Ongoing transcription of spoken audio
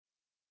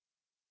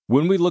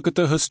When we look at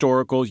the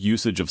historical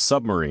usage of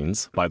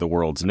submarines by the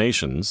world's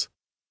nations,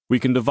 we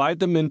can divide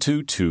them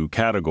into two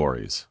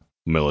categories,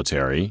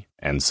 military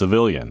and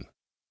civilian.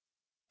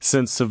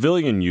 Since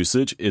civilian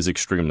usage is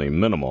extremely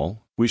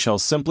minimal, we shall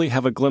simply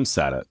have a glimpse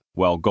at it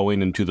while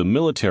going into the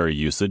military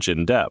usage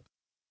in depth.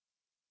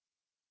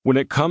 When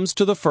it comes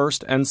to the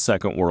First and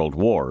Second World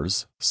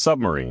Wars,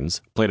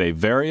 submarines played a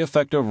very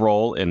effective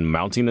role in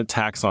mounting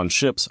attacks on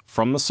ships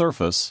from the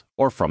surface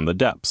or from the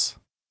depths.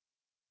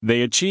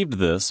 They achieved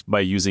this by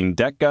using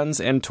deck guns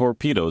and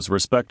torpedoes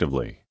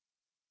respectively.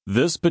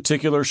 This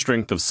particular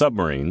strength of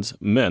submarines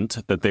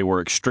meant that they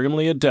were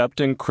extremely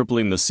adept in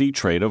crippling the sea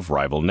trade of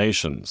rival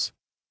nations.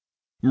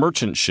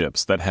 Merchant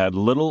ships that had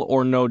little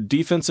or no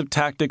defensive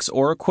tactics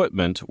or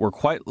equipment were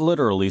quite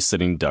literally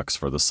sitting ducks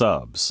for the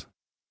subs.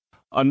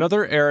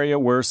 Another area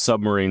where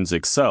submarines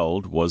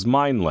excelled was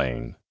mine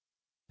laying.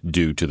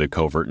 Due to the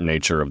covert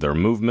nature of their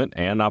movement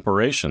and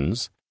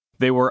operations,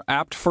 they were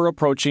apt for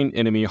approaching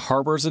enemy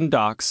harbors and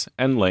docks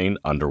and laying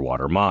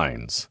underwater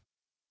mines.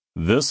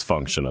 This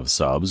function of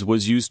subs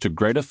was used to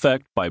great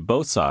effect by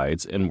both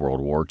sides in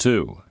World War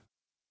II.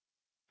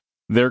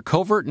 Their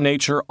covert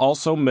nature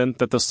also meant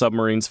that the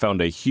submarines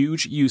found a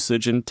huge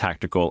usage in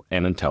tactical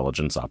and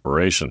intelligence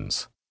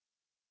operations.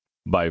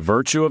 By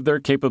virtue of their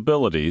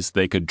capabilities,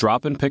 they could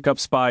drop and pick up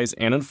spies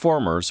and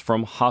informers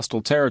from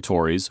hostile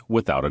territories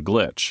without a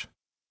glitch.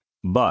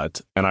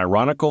 But an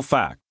ironical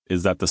fact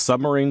is that the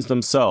submarines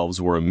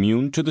themselves were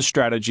immune to the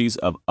strategies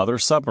of other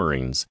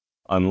submarines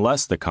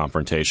unless the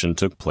confrontation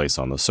took place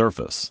on the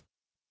surface.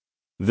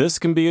 This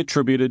can be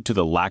attributed to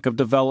the lack of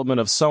development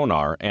of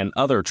sonar and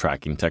other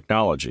tracking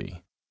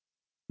technology.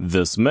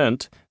 This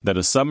meant that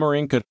a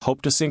submarine could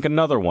hope to sink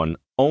another one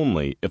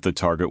only if the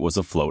target was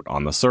afloat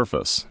on the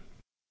surface.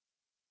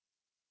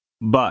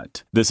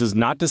 But this is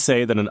not to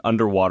say that an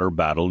underwater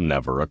battle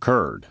never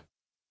occurred.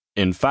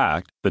 In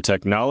fact, the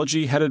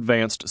technology had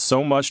advanced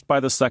so much by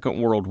the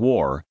Second World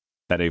War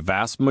that a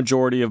vast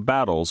majority of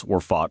battles were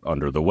fought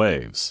under the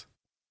waves.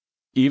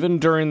 Even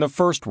during the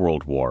First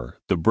World War,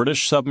 the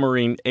British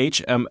submarine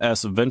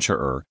HMS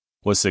Venturer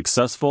was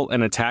successful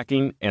in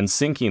attacking and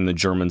sinking the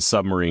German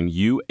submarine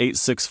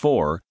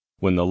U-864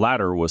 when the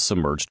latter was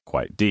submerged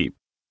quite deep.